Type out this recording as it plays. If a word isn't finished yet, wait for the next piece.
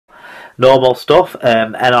Normal stuff,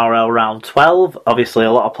 NRL round 12, obviously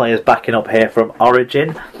a lot of players backing up here from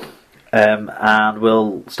Origin. And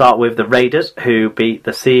we'll start with the Raiders, who beat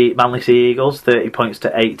the Manly Sea Eagles 30 points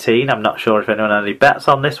to 18. I'm not sure if anyone had any bets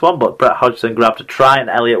on this one, but Brett Hodgson grabbed a try and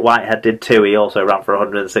Elliot Whitehead did too. He also ran for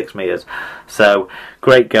 106 metres. So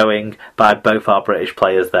great going by both our British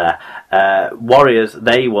players there. Warriors,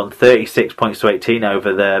 they won 36 points to 18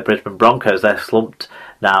 over the Brisbane Broncos. They're slumped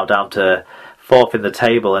now down to 4th in the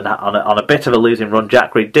table and on a bit of a losing run.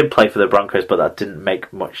 Jack Reed did play for the Broncos, but that didn't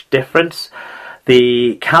make much difference.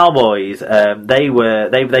 The Cowboys,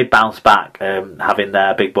 they bounced back, having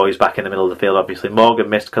their big boys back in the middle of the field. Obviously, Morgan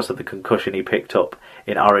missed because of the concussion he picked up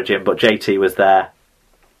in Origin, but JT was there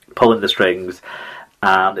pulling the strings,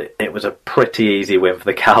 and it was a pretty easy win for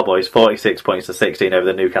the Cowboys, 46 points to 16 over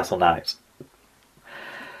the Newcastle Knights.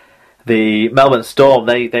 The Melbourne Storm,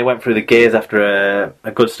 they went through the gears after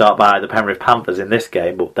a good start by the Penrith Panthers in this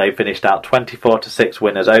game, but they finished out 24-6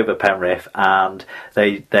 winners over Penrith, and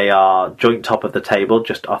they are joint top of the table,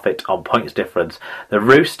 just off it on points difference. The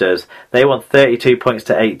Roosters, they won 32 points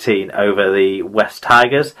to 18 over the West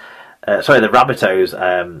Tigers. The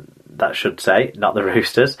Rabbitohs, that should say, not the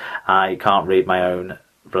Roosters. I can't read my own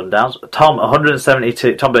rundowns. Tom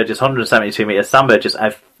Burgess, 172 metres. Sam Burgess,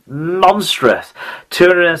 monstrous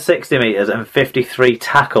 260 metres and 53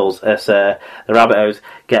 tackles as the Rabbitohs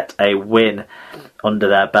get a win under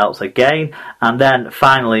their belts again. And then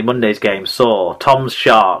finally Monday's game saw Tom's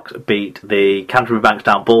Sharks beat the Canterbury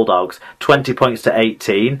Bankstown Bulldogs 20 points to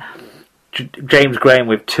 18. James Graham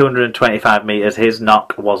with 225 metres, his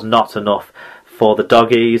knock was not enough for the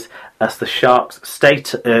Doggies as the Sharks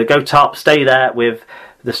go top, stay there with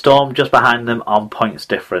the Storm just behind them on points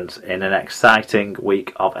difference in an exciting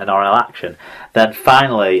week of NRL action. Then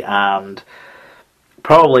finally, and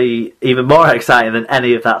probably even more exciting than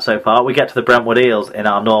any of that so far, we get to the Brentwood Eels in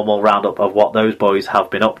our normal roundup of what those boys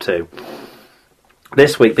have been up to.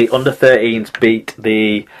 This week, the under-13s beat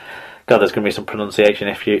the... God, there's going to be some pronunciation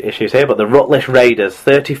issues here, but the Rutlish Raiders,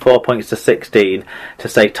 34 points to 16 to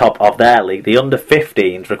stay top of their league. The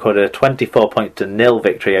under-15s recorded a 24 points to 0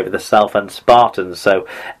 victory over the Southend Spartans, so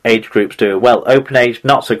age groups do well. Open age,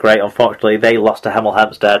 not so great, unfortunately. They lost to Hemel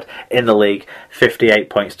Hempstead in the league, 58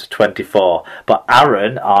 points to 24. But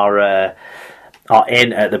Aaron, are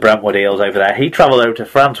in at the Brentwood Eels over there. He travelled over to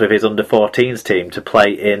France with his under-14s team to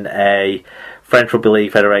play in a French Rugby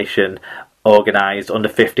League Federation organised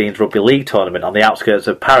under-15s rugby league tournament on the outskirts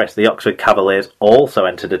of Paris. The Oxford Cavaliers also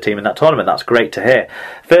entered a team in that tournament. That's great to hear.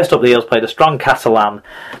 First up, the Eels played a strong Catalan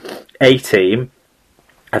A team.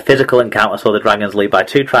 A physical encounter saw the Dragons lead by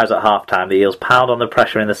 2 tries at half-time. The Eels piled on the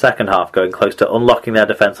pressure in the second half, going close to unlocking their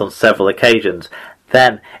defence on several occasions.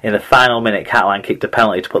 Then, in the final minute, Catalan kicked a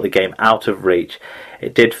penalty to put the game out of reach.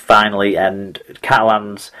 It did finally end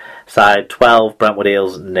Catalan's side 12, Brentwood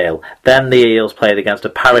Eels 0. Then the Eels played against a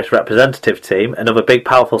Paris representative team. Another big,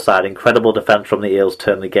 powerful side. Incredible defence from the Eels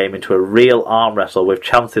turned the game into a real arm wrestle with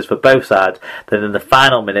chances for both sides. Then in the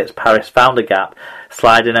final minutes, Paris found a gap,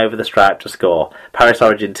 sliding over the stripe to score. Paris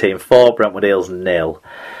Origin team 4, Brentwood Eels 0.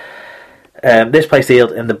 This placed the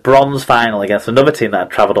Eels in the bronze final against another team that had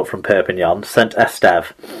travelled up from Perpignan, Saint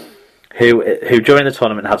Estève, who during the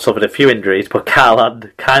tournament had suffered a few injuries, but Carl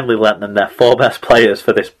had kindly lent them their 4 best players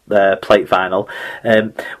for this plate final.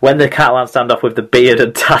 When the Catalan stand off with the beard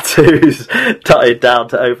and tattoos dotted down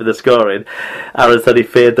to open the scoring, Aaron said he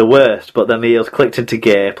feared the worst, but then the Eels clicked into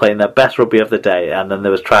gear, playing their best rugby of the day, and then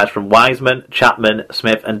there was tries from Wiseman, Chapman,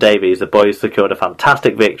 Smith and Davies. The boys secured a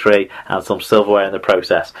fantastic victory and some silverware in the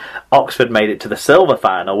process. Oxford made it to the silver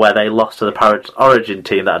final, where they lost to the Paris Origin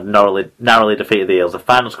team that had narrowly defeated the Eels. The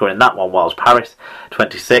final score in that one was Paris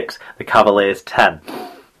 26, the Cavaliers 10.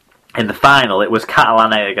 In the final, it was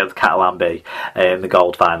Catalan A against Catalan B in the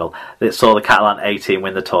gold final. It saw the Catalan A team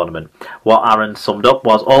win the tournament. What Aaron summed up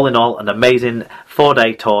was, all in all, an amazing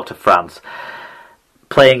 4-day tour to France.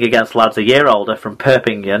 Playing against lads a year older from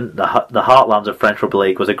Perpignan, the heartlands of French Rugby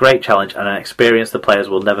League, was a great challenge and an experience the players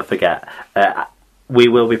will never forget. We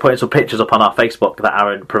will be putting some pictures up on our Facebook that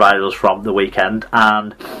Aaron provided us from the weekend,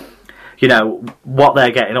 and you know, what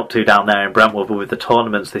they're getting up to down there in Brentwood with the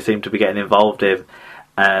tournaments they seem to be getting involved in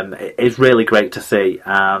is really great to see.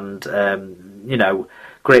 And, you know,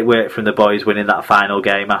 great work from the boys winning that final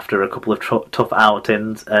game after a couple of tough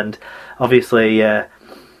outings. And obviously,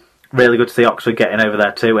 really good to see Oxford getting over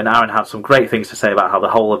there too. And Aaron had some great things to say about how the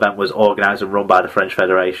whole event was organised and run by the French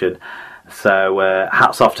Federation. So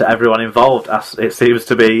hats off to everyone involved, as it seems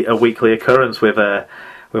to be a weekly occurrence with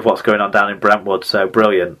what's going on down in Brentwood. So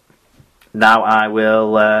brilliant. Now I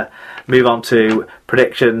will move on to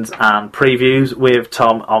predictions and previews with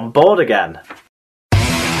Tom on board again.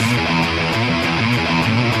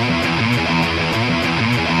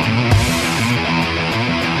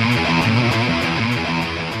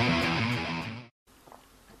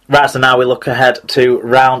 Right, so now we look ahead to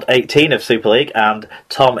round 18 of Super League, and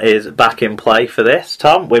Tom is back in play for this.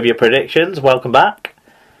 Tom, with your predictions, welcome back.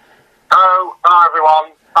 Hello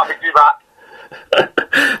everyone. Happy to be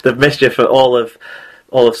back. They've missed you for all of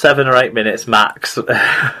 7 or 8 minutes max. But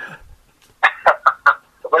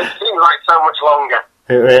it seems like so much longer.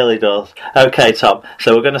 It really does. Okay, Tom.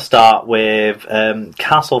 So we're going to start with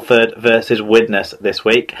Castleford versus Widnes this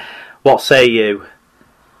week. What say you?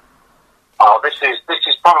 Oh, this is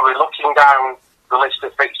probably, looking down the list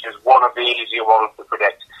of fixtures, one of the easier ones to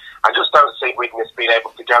predict. I just don't see Widnes being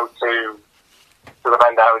able to go to the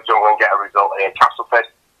Mendoza Jungle and get a result here. Castleford,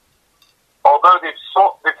 although they've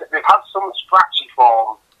had some scratchy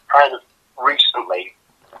form kind of recently,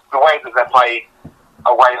 the way that they played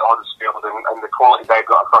away at Huddersfield and the quality they've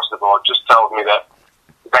got across the board just tells me that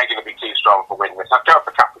they're going to be too strong for Widnes. I'd go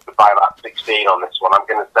for Castleford by about 16 on this one. I'm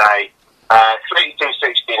going to say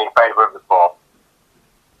 32-16 in favour of the 4.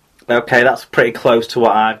 Okay, that's pretty close to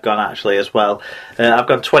what I've gone actually as well. I've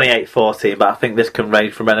gone 28-14, but I think this can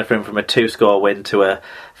range from anything from a 2-score win to a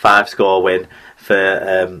 5-score win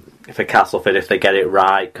for Castleford if they get it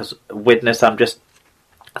right. Because Widnes, they're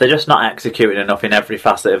just not executing enough in every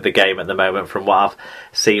facet of the game at the moment from what I've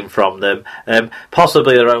seen from them.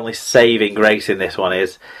 Possibly their only saving grace in this one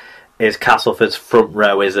is Castleford's front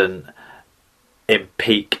row isn't in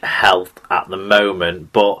peak health at the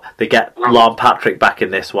moment, but they get Lon Patrick back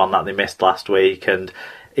in this one that they missed last week, and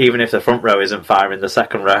even if the front row isn't firing, the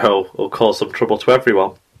second row will cause some trouble to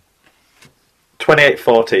everyone.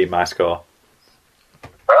 28-14 my score.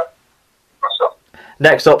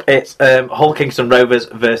 Next up, it's Hull Kingston Rovers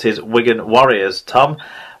versus Wigan Warriors. Tom,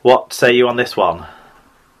 what say you on this one?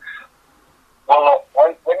 Well, look,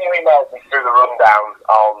 when you emailed me through the rundown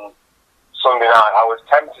on Sunday night, I was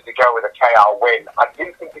tempted to go with a KR win. I do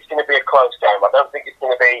think it's going to be a close game. I don't think it's going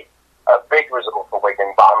to be a big result for Wigan,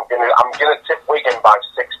 but I'm going to tip Wigan by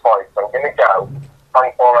 6 points. I'm going to go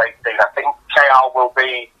 24-18. I think KR will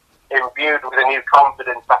be imbued with a new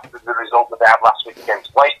confidence after the result that they had last week against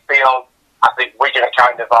Wakefield. I think Wigan are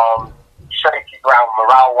kind of on shaky ground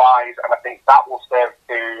morale-wise, and I think that will serve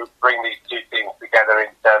to bring these two teams together in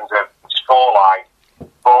terms of scoreline.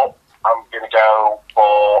 But I'm going to go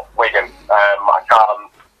for Wigan.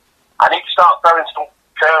 I need to start throwing some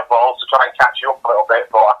curveballs to try and catch you up a little bit,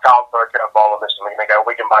 but I can't throw a curveball on this one. I'm going to go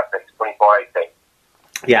Wigan by 6,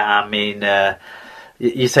 24-18. Yeah, I mean,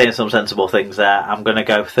 you're saying some sensible things there. I'm going to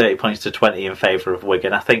go 30 points to 20 in favour of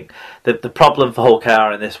Wigan. I think the problem for Hull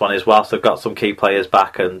KR in this one is whilst they've got some key players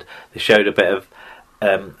back and they showed a bit of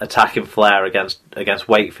attacking flair against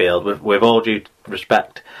Wakefield, with all due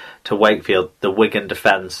respect to Wakefield, the Wigan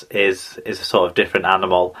defence is a sort of different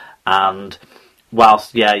animal. And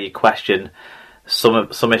whilst, yeah, you question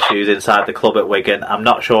some issues inside the club at Wigan, I'm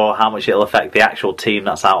not sure how much it'll affect the actual team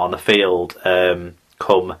that's out on the field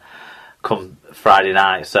come Friday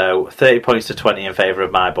night. So 30 points to 20 in favour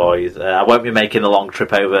of my boys. I won't be making the long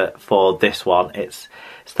trip over for this one. It's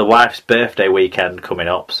the wife's birthday weekend coming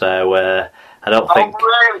up, so I don't think.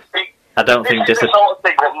 Really? I don't think this is the sort of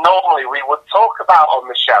thing that normally we would talk about on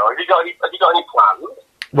the show. Have you got any plans?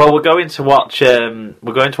 Well, we're going to watch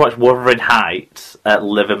Wuthering Heights at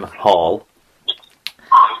Lytham Hall,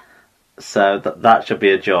 so that should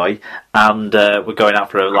be a joy. And we're going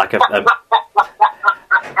out for a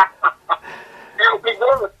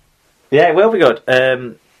yeah, it will be good.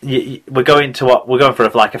 We're going for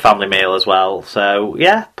a family meal as well. So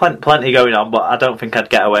yeah, plenty going on. But I don't think I'd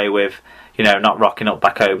get away with not rocking up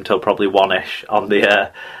back home till probably 1ish on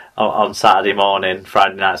the on Saturday morning,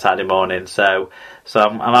 Friday night, Saturday morning. So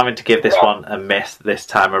I'm having to give this one a miss this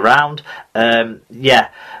time around.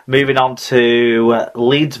 Moving on to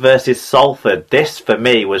Leeds versus Salford. This for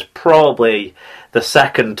me was probably the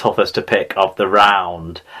second toughest to pick of the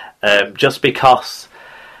round, just because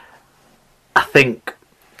I think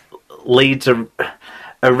Leeds are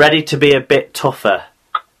ready to be a bit tougher.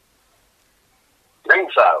 I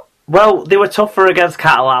think so. Well, they were tougher against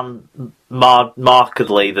Catalan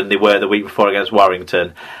markedly than they were the week before against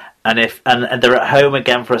Warrington, and they're at home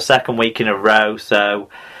again for a second week in a row. So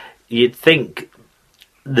you'd think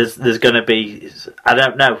there's going to be, I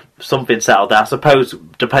don't know, something settled there. I suppose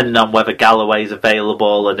depending on whether Galloway's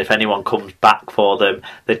available and if anyone comes back for them,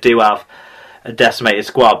 they do have a decimated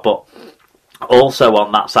squad, but. Also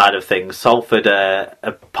on that side of things, Salford are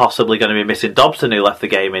possibly going to be missing Dobson, who left the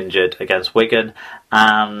game injured against Wigan,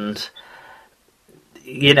 and so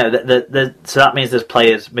that means there's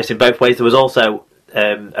players missing both ways. There was also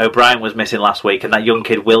O'Brien was missing last week, and that young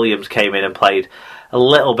kid Williams came in and played a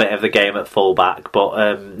little bit of the game at fullback,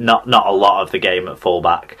 but not a lot of the game at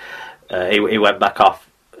fullback. He went back off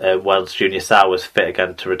once Junior Sau was fit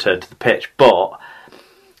again to return to the pitch. But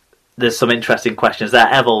there's some interesting questions there.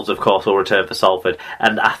 Evalds, of course, will return for Salford,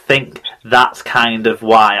 and I think that's kind of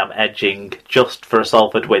why I'm edging just for a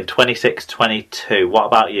Salford win, 26-22. What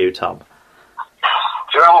about you, Tom?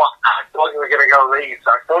 Do you know what? I thought you were going to go Leeds.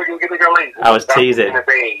 I was teasing. That was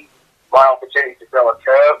going to be my opportunity to throw a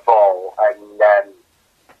curveball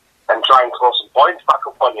and try and claw some points back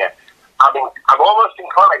up on you. I mean, I'm almost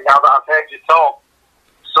inclined, now that I've heard you talk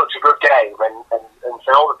such a good game and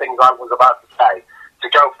say all the things I was about to say, to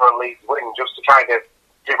go for a Leeds win just to kind of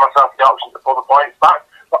give myself the option to pull the points back.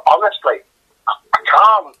 But honestly, I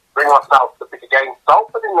can't bring myself to pick against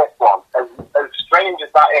Salford in this one. As strange as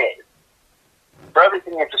that is, for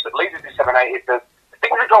everything you've just at least disseminated, the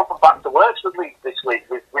things are going from back to works with Leeds this week,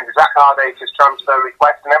 with Zach Hardace's transfer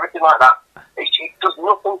request and everything like that. It does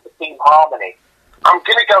nothing for team harmony. I'm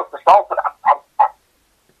going to go for Salford.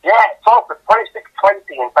 Salford, 26-20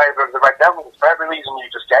 in favour of the Red Devils for every reason you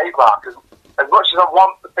just gave, Mark. As much as I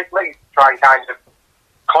want the big league to try and kind of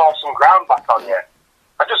claw some ground back on you,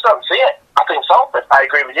 I just don't see it. I think Salford, I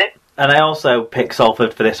agree with you. And I also pick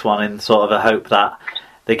Salford for this one in sort of a hope that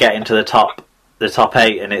they get into the top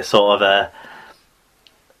 8, and it's sort of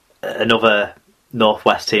another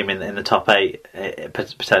Northwest team in the top 8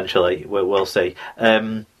 potentially. We'll see.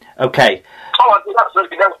 Okay. Oh, I think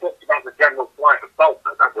absolutely no thinking about the general flight of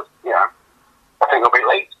Salford. I think it'll be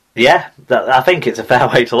Leeds. Yeah, I think it's a fair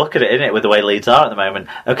way to look at it, isn't it, with the way Leeds are at the moment.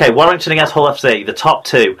 Okay, Warrington against Hull FC, the top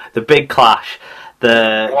 2, the big clash.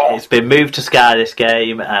 It's been moved to Sky, this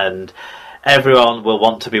game, and everyone will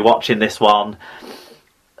want to be watching this one.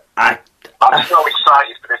 I'm so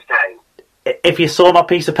excited for this game. If you saw my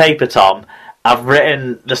piece of paper, Tom, I've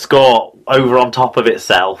written the score over on top of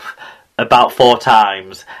itself about 4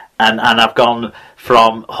 times, and I've gone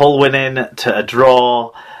from Hull winning to a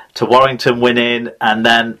draw to Warrington winning, and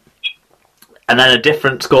then a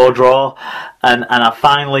different score draw, and I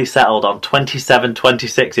finally settled on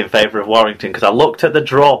 27-26 in favour of Warrington, because I looked at the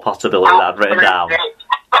draw possibility that I'd written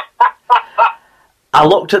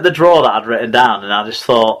down. And I just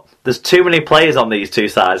thought, there's too many players on these two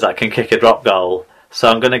sides that can kick a drop goal, so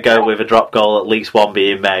I'm going to go with a drop goal, at least one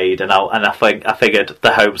being made, and I figured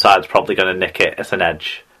the home side's probably going to nick it as an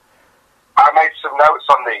edge. I made some notes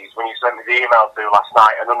on these when you sent me the email through last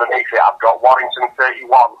night, and underneath it I've got Warrington 31,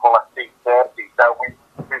 Hull FC 30, so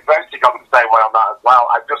we've virtually gone the same way on that as well.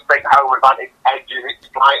 I just think home advantage edges it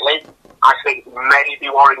slightly. I think maybe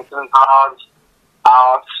Warrington's cards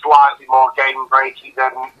are slightly more game-breaky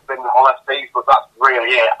than Hull FC's, but that's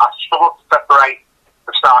really it. I struggle to separate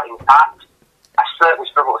the starting packs. I certainly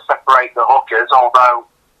struggle to separate the hookers, although,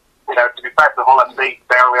 to be fair to Hull FC,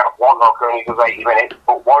 they only have one hooker and he does 80 minutes,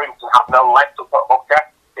 but Warrington have no left up at hooker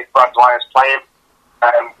if Brad Dwyer's playing.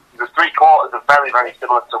 The 3 quarters are very, very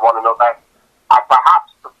similar to one another. I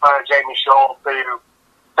perhaps prefer Jamie Shaw to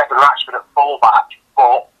Stephen Ratchford at fullback,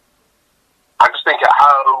 but I just think at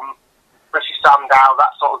home, Richie Sandow,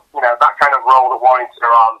 that sort of, that kind of role that Warrington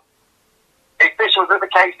are on. If this was at the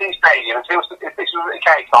KC Stadium, if this was at the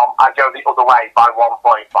K-Com, I'd go the other way by 1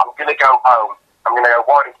 point, but I'm going to go home. I'm going to go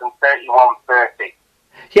Warrington 31-30.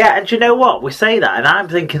 Yeah, and do you know what? We say that, and I'm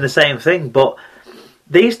thinking the same thing, but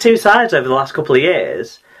these two sides over the last couple of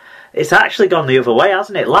years, it's actually gone the other way,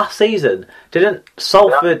 hasn't it? Last season, didn't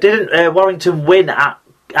Warrington win at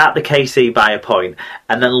the KC by a point,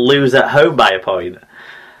 and then lose at home by a point?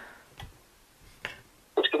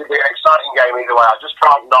 It's going to be an exciting game either way. I just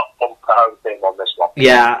can't not pump the home team on this one.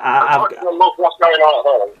 Yeah, I love what's going on at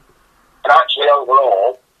home, and actually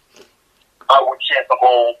overall, I would cheer the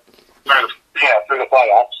Hull through the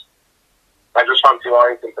playoffs. I just fancy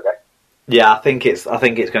Warrington today. Yeah, I think it's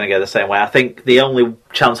going to go the same way. I think the only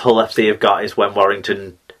chance Hull FC have got is when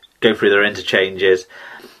Warrington go through their interchanges.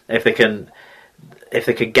 If they can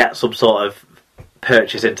get some sort of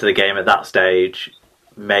purchase into the game at that stage,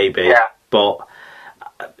 maybe. Yeah. But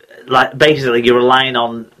basically, you're relying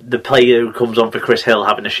on the player who comes on for Chris Hill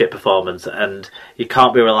having a shit performance, and you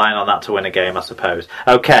can't be relying on that to win a game, I suppose.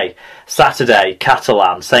 Okay, Saturday,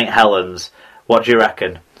 Catalan, St Helens. What do you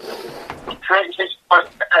reckon? 36.8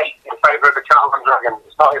 in favour of the Catalan Dragons.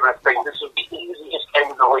 It's not even a thing. This was the easiest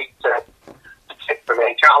game of the week to tip for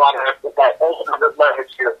me. Catalan have all of the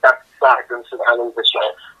history of that side than St Helens this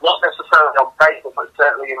year. Not necessarily on paper, but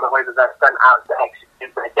certainly in the way that they're sent out to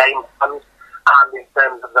execute their game plans. And in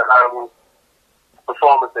terms of their own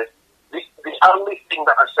performances, the only thing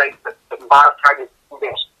that I say that might kind of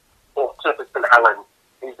miss or St Helens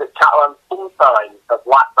is that Catalan sometimes have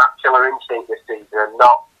lacked that killer instinct this season and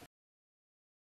not